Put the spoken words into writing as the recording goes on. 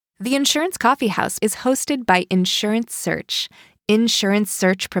The Insurance Coffee House is hosted by Insurance Search. Insurance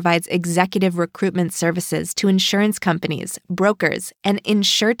Search provides executive recruitment services to insurance companies, brokers, and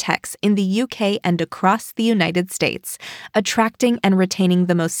insurtechs in the UK and across the United States, attracting and retaining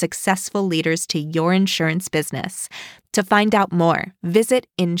the most successful leaders to your insurance business. To find out more, visit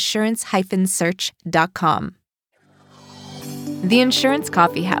insurance-search.com. The Insurance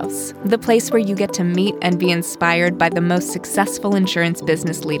Coffee House, the place where you get to meet and be inspired by the most successful insurance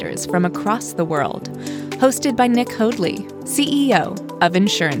business leaders from across the world. Hosted by Nick Hoadley, CEO of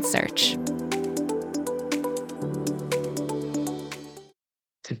Insurance Search.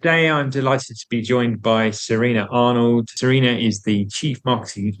 Today, I'm delighted to be joined by Cyrena Arnold. Cyrena is the Chief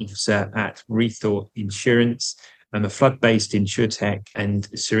Marketing Officer at reThought Insurance. I'm a flood-based insurtech, and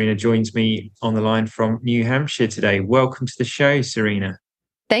Cyrena joins me on the line from New Hampshire today. Welcome to the show, Cyrena.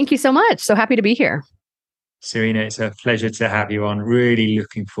 Thank you so much. So happy to be here. Cyrena, it's a pleasure to have you on. Really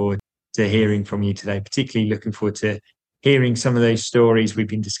looking forward to hearing from you today, particularly looking forward to hearing some of those stories we've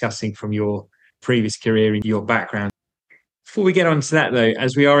been discussing from your previous career and your background. Before we get on to that, though,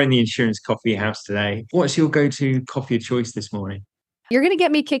 as we are in the Insurance Coffee House today, what's your go-to coffee of choice this morning? You're going to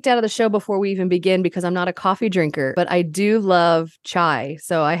get me kicked out of the show before we even begin because I'm not a coffee drinker, but I do love chai.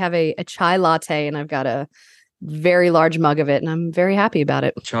 So I have a chai latte and I've got a very large mug of it and I'm very happy about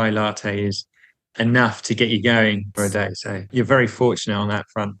it. Chai latte is enough to get you going for a day. So you're very fortunate on that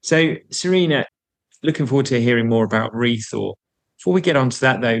front. So Cyrena, looking forward to hearing more about reThought. Before we get on to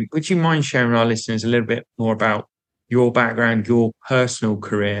that though, would you mind sharing with our listeners a little bit more about your background, your personal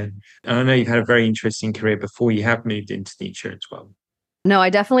career? And I know you've had a very interesting career before you have moved into the insurance world. No,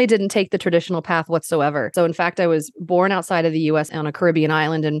 I definitely didn't take the traditional path whatsoever. So in fact, I was born outside of the US on a Caribbean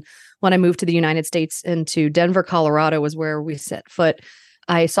island. And when I moved to the United States into Denver, Colorado was where we set foot.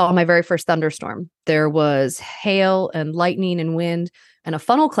 I saw my very first thunderstorm. There was hail and lightning and wind and a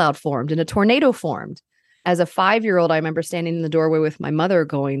funnel cloud formed and a tornado formed. As a 5-year-old, I remember standing in the doorway with my mother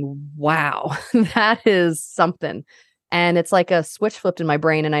going, wow, that is something. And it's like a switch flipped in my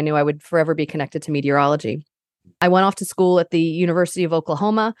brain and I knew I would forever be connected to meteorology. I went off to school at the University of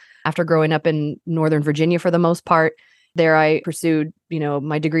Oklahoma after growing up in Northern Virginia for the most part. There I pursued,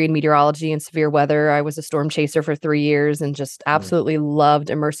 my degree in meteorology and severe weather. I was a storm chaser for 3 years and just absolutely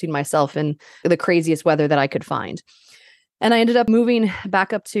loved immersing myself in the craziest weather that I could find. And I ended up moving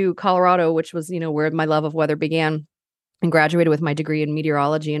back up to Colorado, which was, where my love of weather began, and graduated with my degree in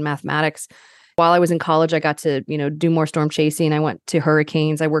meteorology and mathematics. While I was in college, I got to, do more storm chasing. I went to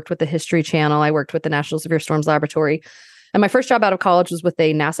hurricanes. I worked with the History Channel. I worked with the National Severe Storms Laboratory. And my first job out of college was with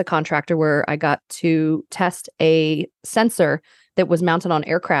a NASA contractor where I got to test a sensor that was mounted on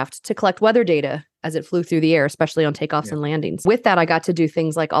aircraft to collect weather data as it flew through the air, especially on takeoffs and landings. With that, I got to do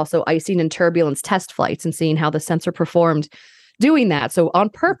things like also icing and turbulence test flights and seeing how the sensor performed doing that. So on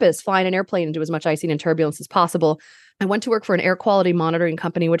purpose, flying an airplane into as much icing and turbulence as possible. I went to work for an air quality monitoring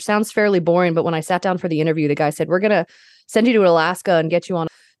company, which sounds fairly boring. But when I sat down for the interview, the guy said, we're going to send you to Alaska and get you on a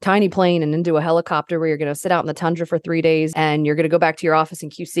tiny plane and into a helicopter where you're going to sit out in the tundra for 3 days and you're going to go back to your office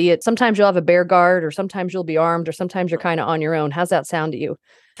and QC it. Sometimes you'll have a bear guard or sometimes you'll be armed or sometimes you're kind of on your own. How's that sound to you?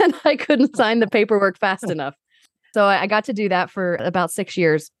 And I couldn't sign the paperwork fast enough. So I got to do that for about 6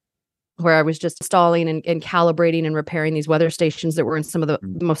 years where I was just installing and calibrating and repairing these weather stations that were in some of the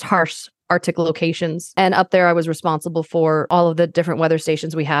most harsh Arctic locations. And up there, I was responsible for all of the different weather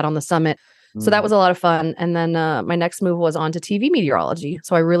stations we had on the summit. So that was a lot of fun. And then my next move was on to TV meteorology.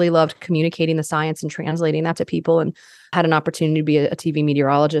 So I really loved communicating the science and translating that to people and had an opportunity to be a TV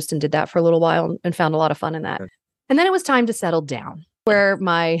meteorologist and did that for a little while and found a lot of fun in that. And then it was time to settle down where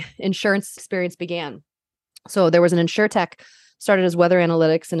my insurance experience began. So there was an insurtech started as Weather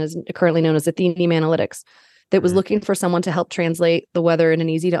Analytics and is currently known as Athenium Analytics that was looking for someone to help translate the weather in an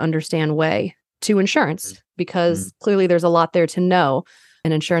easy to understand way to insurance, because clearly there's a lot there to know.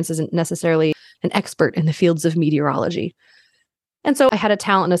 And insurance isn't necessarily an expert in the fields of meteorology. And so I had a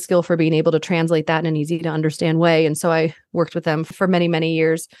talent and a skill for being able to translate that in an easy to understand way. And so I worked with them for many, many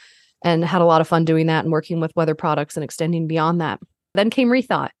years and had a lot of fun doing that and working with weather products and extending beyond that. Then came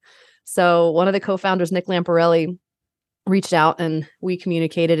reThought. So one of the co-founders, Nick Lamparelli, reached out and we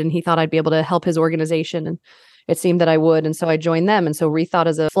communicated and he thought I'd be able to help his organization. And it seemed that I would. And so I joined them. And so reThought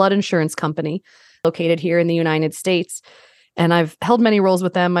is a flood insurance company located here in the United States. And I've held many roles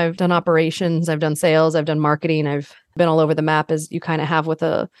with them. I've done operations, I've done sales, I've done marketing. I've been all over the map as you kind of have with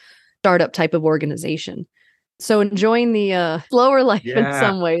a startup type of organization. So enjoying the slower life in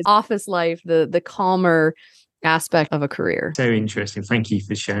some ways, office life, the calmer aspect of a career. So interesting. Thank you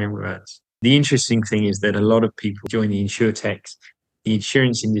for sharing with us. The interesting thing is that a lot of people join the insurtechs the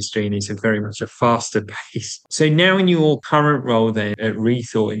insurance industry, and it's a very much a faster pace. So now in your current role there at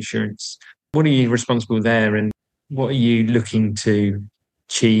reThought Insurance, what are you responsible there, and what are you looking to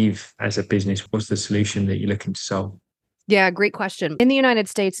achieve as a business? What's the solution that you're looking to solve? Yeah, great question. In the United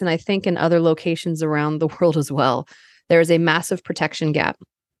States, and I think in other locations around the world as well, there is a massive protection gap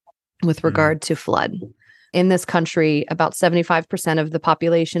with regard to flood. In this country, about 75% of the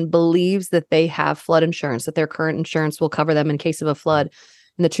population believes that they have flood insurance, that their current insurance will cover them in case of a flood.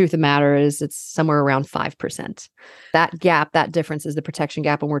 And the truth of the matter is it's somewhere around 5%. That gap, that difference is the protection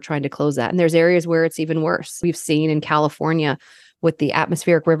gap, and we're trying to close that. And there's areas where it's even worse. We've seen in California with the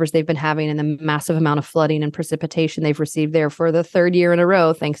atmospheric rivers they've been having and the massive amount of flooding and precipitation they've received there for the third year in a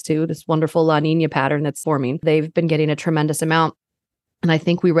row, thanks to this wonderful La Nina pattern that's forming. They've been getting a tremendous amount. And I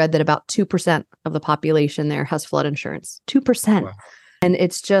think we read that about 2% of the population there has flood insurance. 2%. Wow. And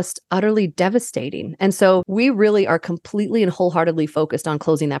it's just utterly devastating. And so we really are completely and wholeheartedly focused on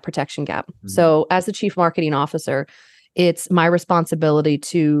closing that protection gap. So as the chief marketing officer, it's my responsibility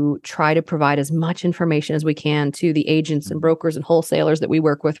to try to provide as much information as we can to the agents and brokers and wholesalers that we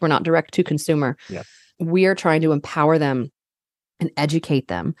work with. We're not direct to consumer. Yeah. We are trying to empower them and educate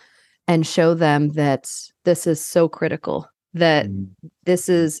them and show them that this is so critical, that this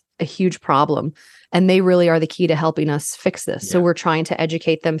is a huge problem. And they really are the key to helping us fix this. Yeah. So we're trying to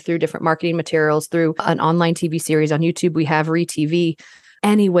educate them through different marketing materials, through an online TV series on YouTube. We have reTV,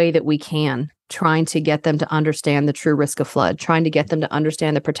 any way that we can, trying to get them to understand the true risk of flood, trying to get them to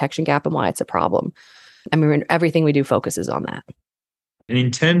understand the protection gap and why it's a problem. I mean, everything we do focuses on that. And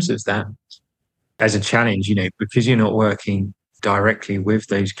in terms of that, as a challenge, because you're not working directly with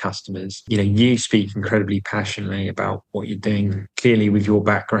those customers, you speak incredibly passionately about what you're doing. Clearly, with your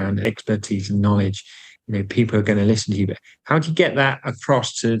background, expertise and knowledge, people are going to listen to you. But how do you get that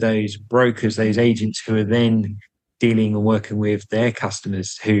across to those brokers, those agents who are then dealing and working with their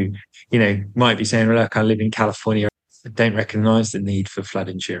customers who, might be saying, look, I live in California, I don't recognize the need for flood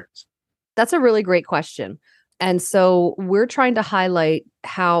insurance? That's a really great question. And so we're trying to highlight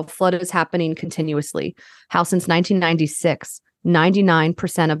how flood is happening continuously, how since 1996,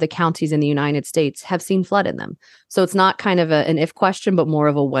 99% of the counties in the United States have seen flood in them. So it's not kind of an if question, but more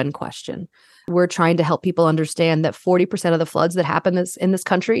of a when question. We're trying to help people understand that 40% of the floods that happen in this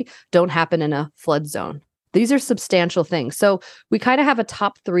country don't happen in a flood zone. These are substantial things. So we kind of have a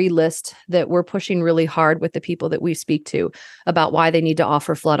top 3 list that we're pushing really hard with the people that we speak to about why they need to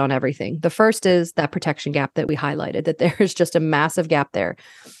offer flood on everything. The first is that protection gap that we highlighted, that there's just a massive gap there.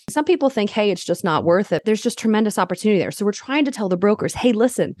 Some people think, hey, it's just not worth it. There's just tremendous opportunity there. So we're trying to tell the brokers, hey,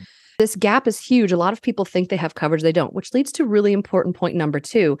 listen, this gap is huge. A lot of people think they have coverage. They don't, which leads to really important point number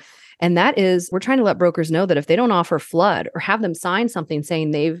 2. And that is, we're trying to let brokers know that if they don't offer flood or have them sign something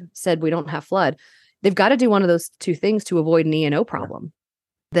saying they've said we don't have flood, they've got to do one of those 2 things to avoid an E&O problem.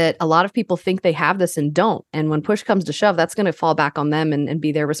 That a lot of people think they have this and don't. And when push comes to shove, that's going to fall back on them and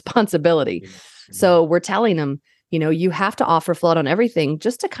be their responsibility. So we're telling them, you have to offer flood on everything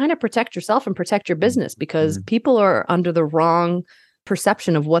just to kind of protect yourself and protect your business, because people are under the wrong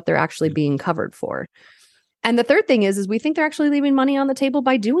perception of what they're actually being covered for. And the third thing is we think they're actually leaving money on the table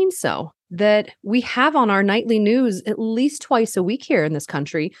by doing so. That we have on our nightly news at least twice a week here in this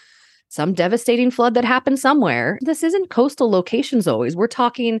country some devastating flood that happened somewhere. This isn't coastal locations always. We're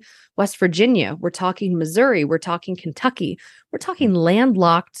talking West Virginia. We're talking Missouri. We're talking Kentucky. We're talking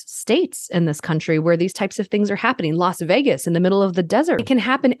landlocked states in this country where these types of things are happening. Las Vegas in the middle of the desert. It can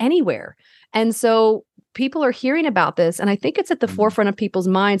happen anywhere. And so people are hearing about this, and I think it's at the forefront of people's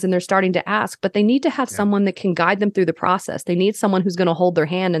minds, and they're starting to ask, but they need to have someone that can guide them through the process. They need someone who's going to hold their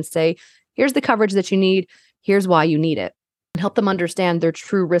hand and say, here's the coverage that you need. Here's why you need it. And help them understand their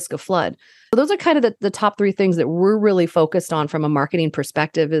true risk of flood. So those are kind of the top 3 things that we're really focused on from a marketing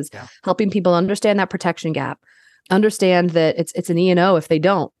perspective, is helping people understand that protection gap, understand that it's an E&O if they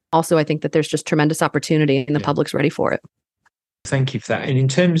don't. Also, I think that there's just tremendous opportunity and the public's ready for it. Thank you for that. And in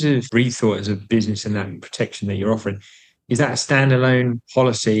terms of reThought as a business and that protection that you're offering, is that a standalone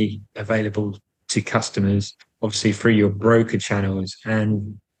policy available to customers, obviously through your broker channels?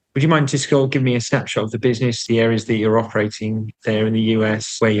 And would you mind just giving me a snapshot of the business, the areas that you're operating there in the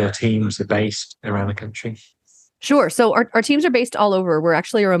US, where your teams are based around the country? Sure. So our teams are based all over. We're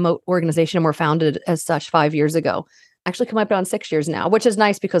actually a remote organization, and we're founded as such 5 years ago. Actually come up on 6 years now, which is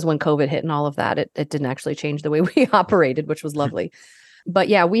nice because when COVID hit and all of that, it didn't actually change the way we operated, which was lovely. But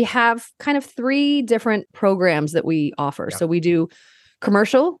yeah, we have kind of 3 different programs that we offer. So we do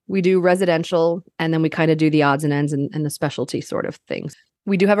commercial, we do residential, and then we kind of do the odds and ends and the specialty sort of things.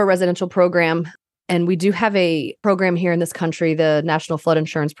 We do have a residential program, and we do have a program here in this country, the National Flood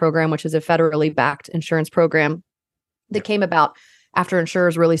Insurance Program, which is a federally backed insurance program that came about after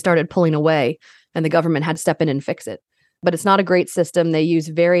insurers really started pulling away and the government had to step in and fix it. But it's not a great system. They use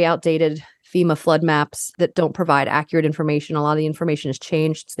very outdated FEMA flood maps that don't provide accurate information. A lot of the information has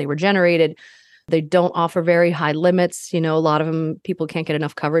changed since they were generated. They don't offer very high limits. A lot of them, people can't get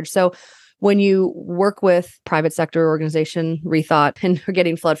enough coverage. So when you work with private sector organization, reThought, and are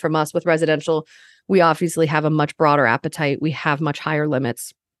getting flood from us with residential, we obviously have a much broader appetite. We have much higher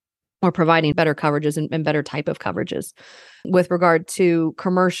limits. We're providing better coverages and better type of coverages. With regard to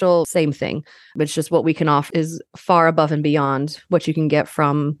commercial, same thing. It's just what we can offer is far above and beyond what you can get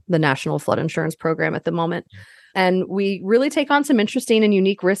from the National Flood Insurance Program at the moment. And we really take on some interesting and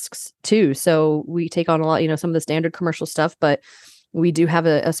unique risks too. So we take on a lot, some of the standard commercial stuff, but we do have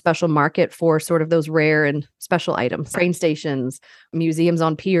a special market for sort of those rare and special items, train stations, museums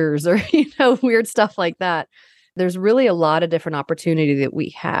on piers, or, weird stuff like that. There's really a lot of different opportunity that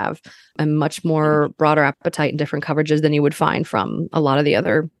we have, and much more broader appetite and different coverages than you would find from a lot of the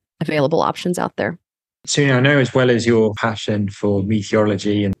other available options out there. So I know, as well as your passion for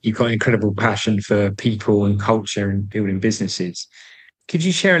meteorology, and you've got incredible passion for people and culture and building businesses. Could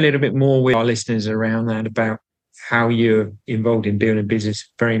you share a little bit more with our listeners around that, about how you're involved in building a business,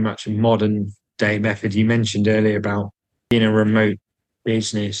 very much a modern day method? You mentioned earlier about being a remote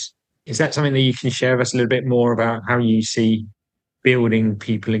business. Is that something that you can share with us a little bit more about how you see building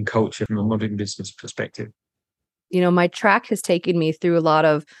people and culture from a modern business perspective? My track has taken me through a lot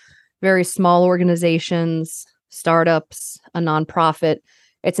of very small organizations, startups, a nonprofit.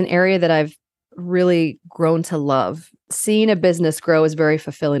 It's an area that I've really grown to love. Seeing a business grow is very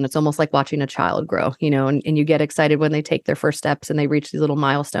fulfilling. It's almost like watching a child grow, and you get excited when they take their first steps and they reach these little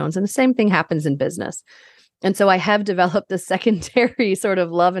milestones. And the same thing happens in business. And so I have developed this secondary sort of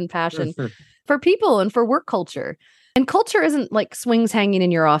love and passion for people and for work culture. And culture isn't like swings hanging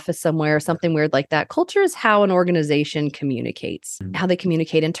in your office somewhere or something weird like that. Culture is how an organization communicates, how they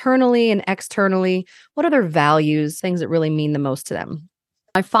communicate internally and externally. What are their values, things that really mean the most to them?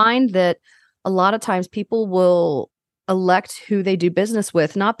 I find that a lot of times people will elect who they do business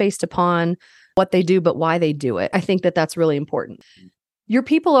with, not based upon what they do, but why they do it. I think that that's really important. Your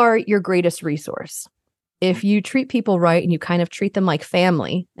people are your greatest resource. If you treat people right and you kind of treat them like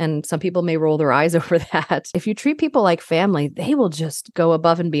family, and some people may roll their eyes over that, if you treat people like family, they will just go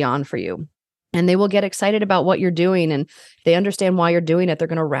above and beyond for you. And they will get excited about what you're doing. And if they understand why you're doing it, they're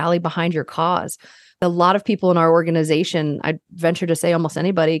going to rally behind your cause. A lot of people in our organization, I venture to say almost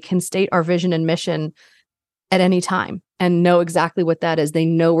anybody, can state our vision and mission at any time and know exactly what that is. They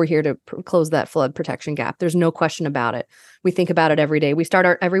know we're here to close that flood protection gap. There's no question about it. We think about it every day. We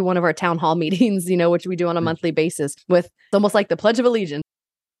start every one of our town hall meetings, which we do on a monthly basis, with almost like the Pledge of Allegiance.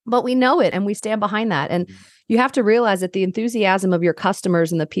 But we know it and we stand behind that. And you have to realize that the enthusiasm of your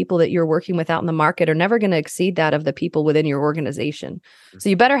customers and the people that you're working with out in the market are never going to exceed that of the people within your organization. So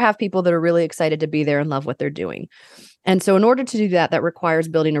you better have people that are really excited to be there and love what they're doing. And so in order to do that, that requires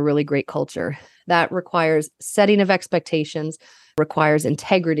building a really great culture. That requires setting of expectations, requires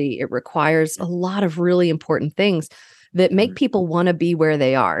integrity. It requires a lot of really important things that make people want to be where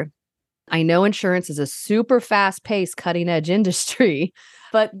they are. I know insurance is a super fast-paced, cutting-edge industry,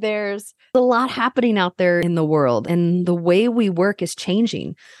 but there's a lot happening out there in the world, and the way we work is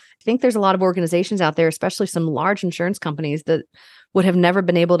changing. I think there's a lot of organizations out there, especially some large insurance companies, that would have never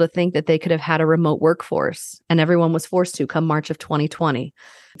been able to think that they could have had a remote workforce, and everyone was forced to come March of 2020.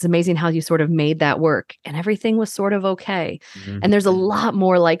 It's amazing how you sort of made that work, and everything was sort of okay. And there's a lot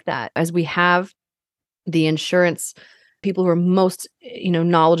more like that as we have the insurance people who are most,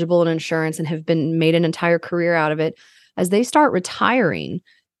 knowledgeable in insurance and have been made an entire career out of it. As they start retiring,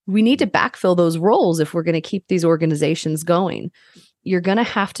 we need to backfill those roles if we're going to keep these organizations going. You're going to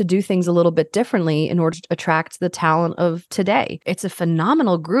have to do things a little bit differently in order to attract the talent of today. It's a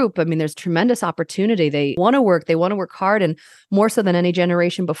phenomenal group. I mean, there's tremendous opportunity. They want to work hard, and more so than any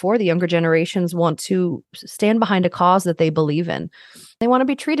generation before, the younger generations want to stand behind a cause that they believe in. They want to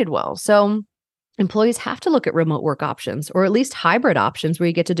be treated well. So employees have to look at remote work options, or at least hybrid options where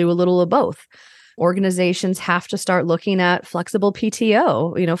you get to do a little of both. Organizations have to start looking at flexible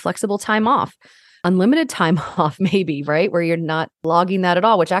PTO, flexible time off. Unlimited time off, maybe, right? Where you're not logging that at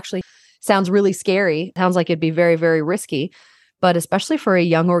all, which actually sounds really scary. Sounds like it'd be very, very risky. But especially for a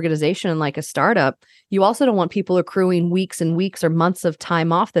young organization like a startup, you also don't want people accruing weeks and weeks or months of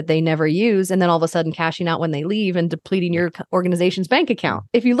time off that they never use, and then all of a sudden cashing out when they leave and depleting your organization's bank account.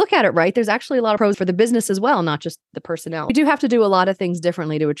 If you look at it right, there's actually a lot of pros for the business as well, not just the personnel. We do have to do a lot of things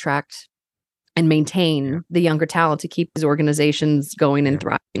differently to attract and maintain the younger talent to keep these organizations going and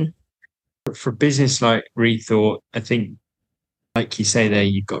thriving. For business like reThought, I think, like you say there,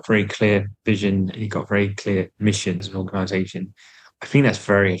 you've got very clear vision and you've got very clear mission as an organization. I think that's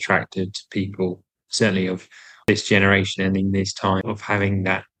very attractive to people, certainly of this generation and in this time, of having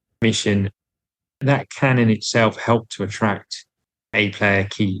that mission. That can in itself help to attract A-player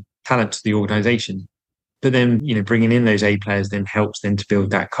key talent to the organization. But then, bringing in those A players then helps them to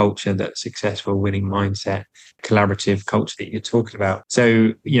build that culture, that successful winning mindset, collaborative culture that you're talking about.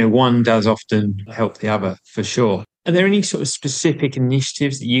 So, one does often help the other for sure. Are there any sort of specific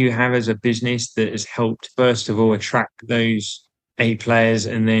initiatives that you have as a business that has helped, first of all, attract those A players,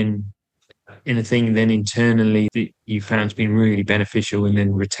 and then anything then internally that you found has been really beneficial in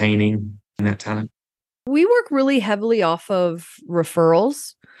then retaining that talent? We work really heavily off of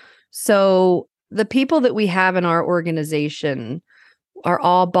referrals. So the people that we have in our organization are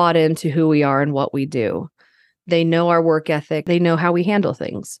all bought into who we are and what we do. They know our work ethic. They know how we handle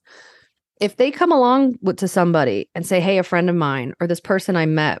things. If they come along to somebody and say, hey, a friend of mine or this person I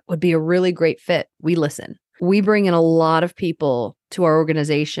met would be a really great fit, we listen. We bring in a lot of people to our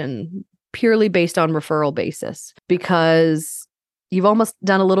organization purely based on referral basis, because you've almost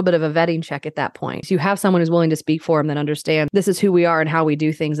done a little bit of a vetting check at that point. So you have someone who's willing to speak for them that understands this is who we are and how we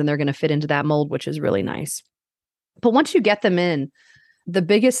do things, and they're going to fit into that mold, which is really nice. But once you get them in, the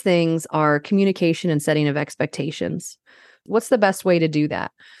biggest things are communication and setting of expectations. What's the best way to do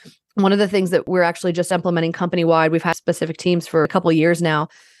that? One of the things that we're actually just implementing company-wide, we've had specific teams for a couple of years now,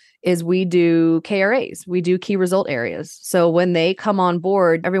 is we do KRAs. We do key result areas. So when they come on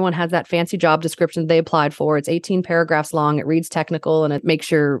board, everyone has that fancy job description they applied for. It's 18 paragraphs long. It reads technical and it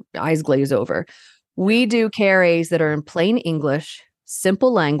makes your eyes glaze over. We do KRAs that are in plain English,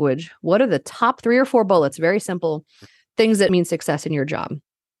 simple language. What are the top 3 or 4 bullets? Very simple things that mean success in your job.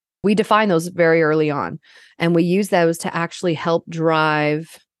 We define those very early on, and we use those to actually help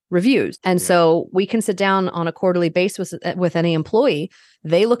drive reviews. And so we can sit down on a quarterly basis with any employee.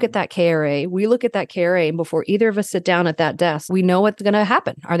 They look at that KRA, we look at that KRA, and before either of us sit down at that desk, we know what's going to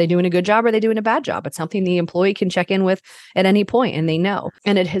happen. Are they doing a good job? Or are they doing a bad job? It's something the employee can check in with at any point, and they know.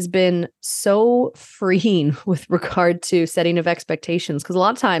 And it has been so freeing with regard to setting of expectations, because a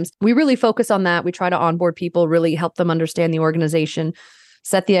lot of times we really focus on that. We try to onboard people, really help them understand the organization,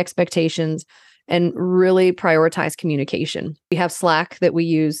 set the expectations, and really prioritize communication. We have Slack that we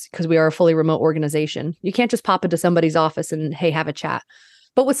use because we are a fully remote organization. You can't just pop into somebody's office and, hey, have a chat.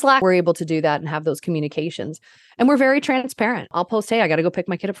 But with Slack, we're able to do that and have those communications. And we're very transparent. I'll post, hey, I got to go pick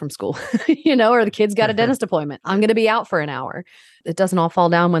my kid up from school, or the kid's got a dentist appointment. I'm going to be out for an hour. It doesn't all fall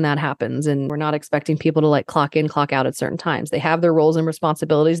down when that happens. And we're not expecting people to clock in, clock out at certain times. They have their roles and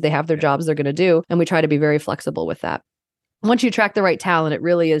responsibilities. They have their jobs they're going to do. And we try to be very flexible with that. Once you attract the right talent, it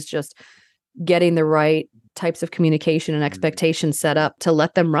really is just getting the right types of communication and expectations set up to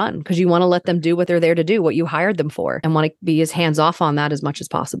let them run, because you want to let them do what they're there to do, what you hired them for, and want to be as hands off on that as much as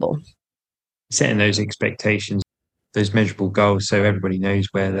possible. Setting those expectations, those measurable goals, so everybody knows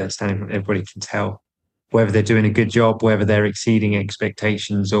where they're standing, everybody can tell whether they're doing a good job, whether they're exceeding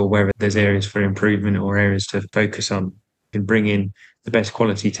expectations, or whether there's areas for improvement or areas to focus on. You can bring in the best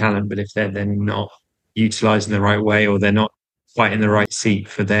quality talent, but if they're then not utilizing the right way, or they're not quite in the right seat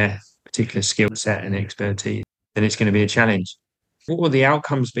for their particular skill set and expertise, then it's going to be a challenge. What will the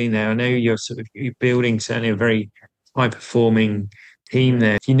outcomes be there? I know you're building certainly a very high performing team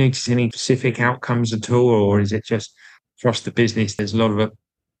there. Do you notice any specific outcomes at all, or is it just across the business there's a lot of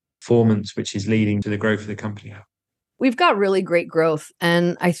performance which is leading to the growth of the company? We've got really great growth,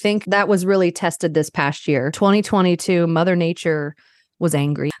 and I think that was really tested this past year. 2022, Mother Nature was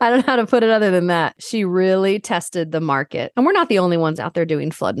angry. I don't know how to put it other than that. She really tested the market. And we're not the only ones out there doing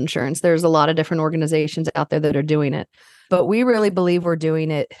flood insurance. There's a lot of different organizations out there that are doing it. But we really believe we're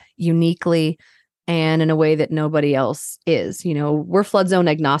doing it uniquely and in a way that nobody else is. We're flood zone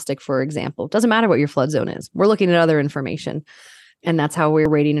agnostic, for example. It doesn't matter what your flood zone is. We're looking at other information. And that's how we're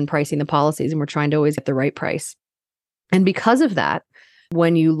rating and pricing the policies. And we're trying to always get the right price. And because of that,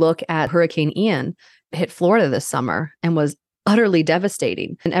 when you look at Hurricane Ian, it hit Florida this summer and was utterly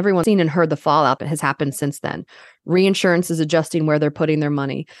devastating. And everyone's seen and heard the fallout that has happened since then. Reinsurance is adjusting where they're putting their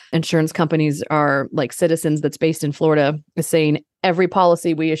money. Insurance companies are like Citizens, that's based in Florida, is saying every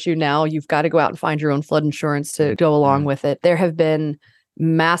policy we issue now, you've got to go out and find your own flood insurance to go along with it. There have been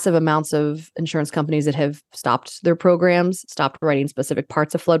massive amounts of insurance companies that have stopped their programs, stopped writing specific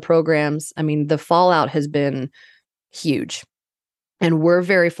parts of flood programs. I mean, the fallout has been huge. And we're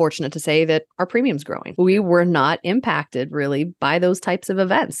very fortunate to say that our premium's growing. We were not impacted really by those types of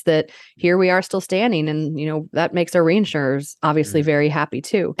events, that here we are still standing. And, that makes our reinsurers obviously very happy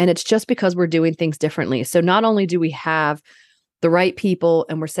too. And it's just because we're doing things differently. So not only do we have the right people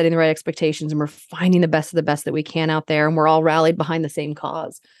and we're setting the right expectations and we're finding the best of the best that we can out there, and we're all rallied behind the same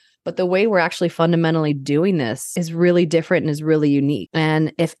cause, But the way we're actually fundamentally doing this is really different and is really unique.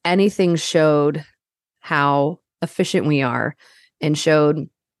 And if anything showed how efficient we are and showed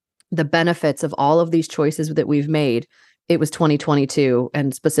the benefits of all of these choices that we've made, it was 2022.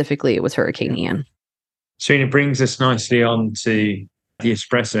 And specifically, it was Hurricane Ian. Cyrena, brings us nicely on to the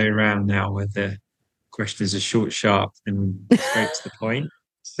espresso round now, where the questions are short, sharp, and straight to the point.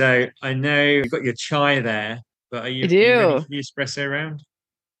 So I know you've got your chai there, but are you ready for the espresso round?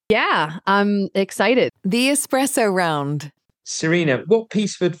 Yeah, I'm excited. The espresso round. Cyrena, what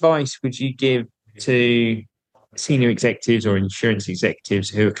piece of advice would you give to senior executives or insurance executives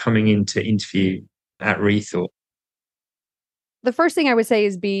who are coming in to interview at reThought? The first thing I would say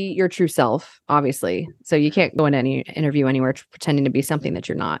is be your true self, obviously. So you can't go in any interview anywhere pretending to be something that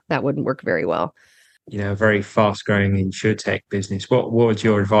you're not. That wouldn't work very well. You know, a very fast-growing insurtech business. What would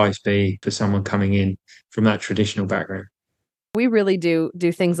your advice be for someone coming in from that traditional background? We really do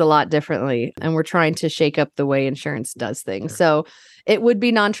things a lot differently, and we're trying to shake up the way insurance does things. So it would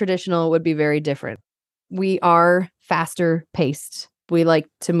be non-traditional, it would be very different. We are faster paced. We like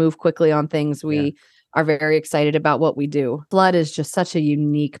to move quickly on things. We are very excited about what we do. Flood is just such a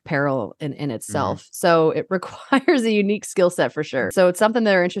unique peril in itself. So it requires a unique skill set for sure. So it's something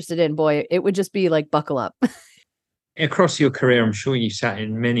they're interested in. Boy, it would just be like, buckle up. Across your career, I'm sure you sat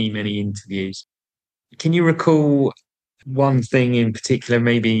in many, many interviews. Can you recall one thing in particular,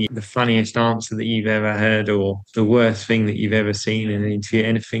 maybe the funniest answer that you've ever heard or the worst thing that you've ever seen in an interview?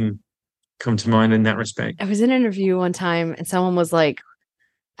 Anything come to mind in that respect? I was in an interview one time and someone was like,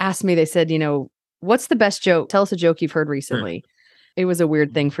 asked me, they said, what's the best joke? Tell us a joke you've heard recently. It was a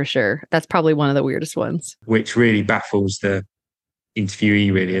weird thing for sure. That's probably one of the weirdest ones. Which really baffles the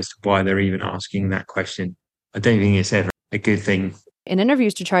interviewee really as to why they're even asking that question. I don't think it's ever a good thing. In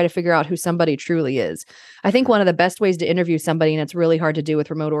interviews to try to figure out who somebody truly is. I think one of the best ways to interview somebody, and it's really hard to do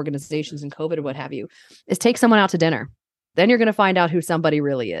with remote organizations and COVID or what have you, is take someone out to dinner. Then you're going to find out who somebody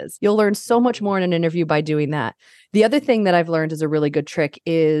really is. You'll learn so much more in an interview by doing that. The other thing that I've learned is a really good trick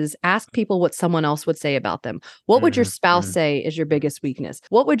is ask people what someone else would say about them. What would your spouse say is your biggest weakness?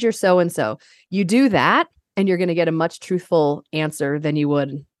 What would your so-and-so? You do that, and you're going to get a much truthful answer than you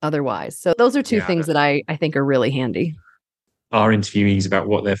would otherwise. So those are two things that I think are really handy. Our interviewees about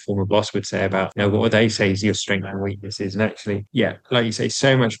what their former boss would say about, what would they say is your strengths and weaknesses. And actually, like you say,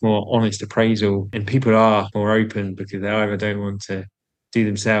 so much more honest appraisal, and people are more open because they either don't want to do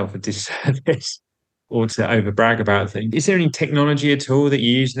themselves a disservice or to over brag about things. Is there any technology at all that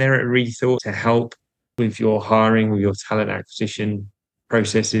you use there at reThought to help with your hiring, with your talent acquisition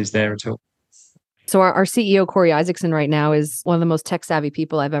processes there at all? So our CEO, Corey Isaacson, right now is one of the most tech savvy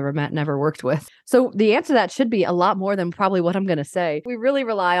people I've ever met and ever worked with. So the answer to that should be a lot more than probably what I'm going to say. We really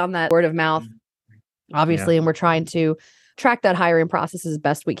rely on that word of mouth, obviously, and we're trying to track that hiring process as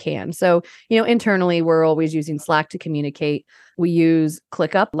best we can. So, internally, we're always using Slack to communicate. We use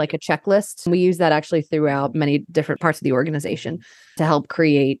ClickUp like a checklist. We use that actually throughout many different parts of the organization to help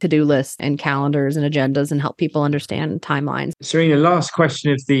create to-do lists and calendars and agendas and help people understand timelines. Cyrena, last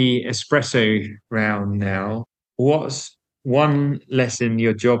question of the espresso round now. What's one lesson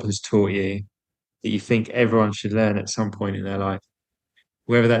your job has taught you that you think everyone should learn at some point in their life?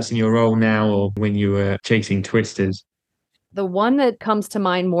 Whether that's in your role now or when you were chasing twisters. The one that comes to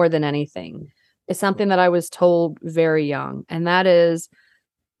mind more than anything is something that I was told very young. And that is,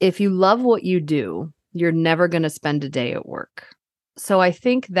 if you love what you do, you're never going to spend a day at work. So I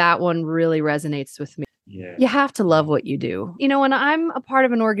think that one really resonates with me. Yeah. You have to love what you do. When I'm a part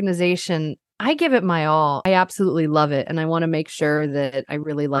of an organization, I give it my all. I absolutely love it. And I want to make sure that I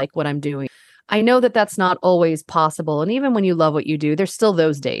really like what I'm doing. I know that that's not always possible. And even when you love what you do, there's still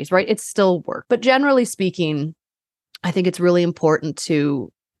those days, right? It's still work. But generally speaking, I think it's really important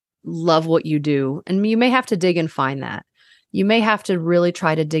to love what you do. And you may have to dig and find that. You may have to really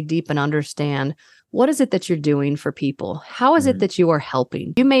try to dig deep and understand, what is it that you're doing for people? How is it that you are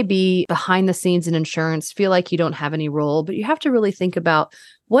helping? You may be behind the scenes in insurance, feel like you don't have any role, but you have to really think about,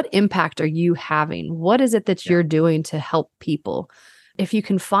 what impact are you having? What is it that you're doing to help people? If you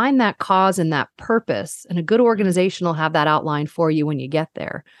can find that cause and that purpose, and a good organization will have that outlined for you when you get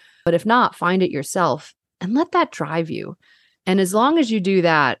there. But if not, find it yourself and let that drive you. And as long as you do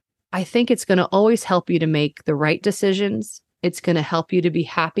that, I think it's going to always help you to make the right decisions. It's going to help you to be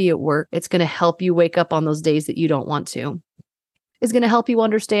happy at work. It's going to help you wake up on those days that you don't want to. It's going to help you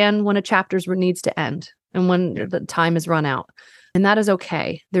understand when a chapter needs to end and when the time has run out. And that is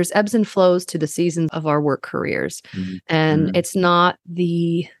okay. There's ebbs and flows to the seasons of our work careers. And it's not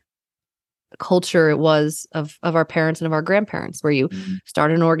the culture it was of our parents and of our grandparents, where you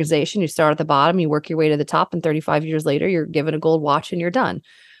start an organization, you start at the bottom, you work your way to the top, and 35 years later, you're given a gold watch and you're done.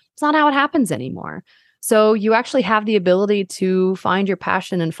 It's not how it happens anymore. So you actually have the ability to find your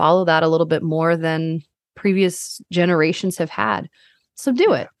passion and follow that a little bit more than previous generations have had. So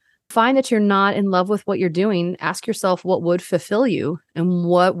do it. Find that you're not in love with what you're doing. Ask yourself what would fulfill you and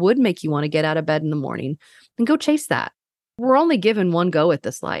what would make you want to get out of bed in the morning, and go chase that. We're only given one go at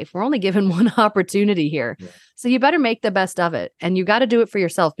this life. We're only given one opportunity here. Yeah. So you better make the best of it. And you got to do it for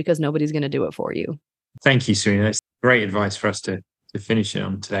yourself, because nobody's going to do it for you. Thank you, Cyrena. That's great advice for us to finish it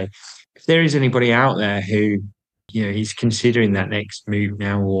on today. If there is anybody out there who, is considering that next move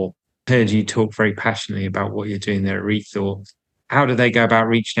now, or heard you talk very passionately about what you're doing there at reThought, how do they go about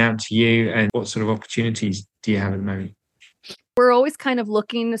reaching out to you, and what sort of opportunities do you have at the moment? We're always kind of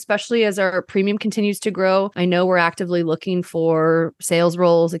looking, especially as our premium continues to grow. I know we're actively looking for sales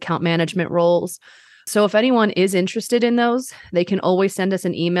roles, account management roles. So if anyone is interested in those, they can always send us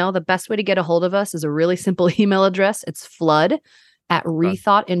an email. The best way to get a hold of us is a really simple email address. It's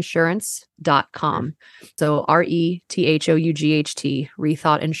flood@rethoughinsurance.com. So RETHOUGHT,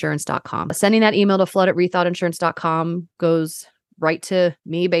 reThoughinsurance.com. Sending that email to flood@rethoughinsurance.com goes right to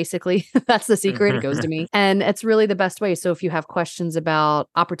me, basically. That's the secret. It goes to me. And it's really the best way. So if you have questions about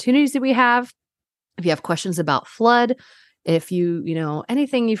opportunities that we have, if you have questions about flood, if you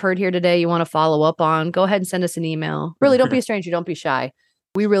anything you've heard here today you want to follow up on, go ahead and send us an email. Really, don't be a stranger. Don't be shy.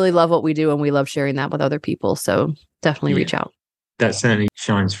 We really love what we do, and we love sharing that with other people. So definitely reach out. That certainly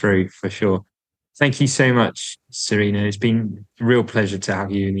shines through for sure. Thank you so much, Cyrena. It's been a real pleasure to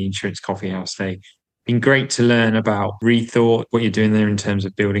have you in the Insurance Coffee House today. Been great to learn about reThought, what you're doing there in terms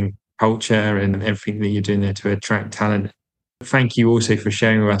of building culture and everything that you're doing there to attract talent. Thank you also for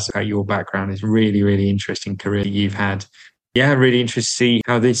sharing with us about your background. It's really, really interesting career that you've had. Yeah, really interested to see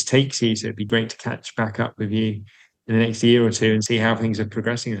how this takes you. So it'd be great to catch back up with you in the next year or two and see how things are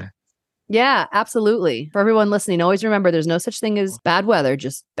progressing there. Yeah, absolutely. For everyone listening, always remember there's no such thing as bad weather,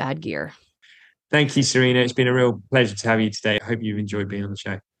 just bad gear. Thank you, Cyrena. It's been a real pleasure to have you today. I hope you've enjoyed being on the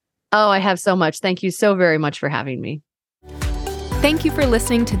show. Oh, I have so much. Thank you so very much for having me. Thank you for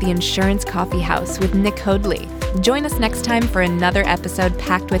listening to the Insurance Coffee House with Nick Hoadley. Join us next time for another episode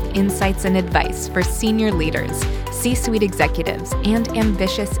packed with insights and advice for senior leaders, C-suite executives, and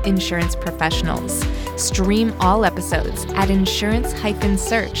ambitious insurance professionals. Stream all episodes at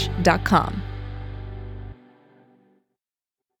insurance-search.com.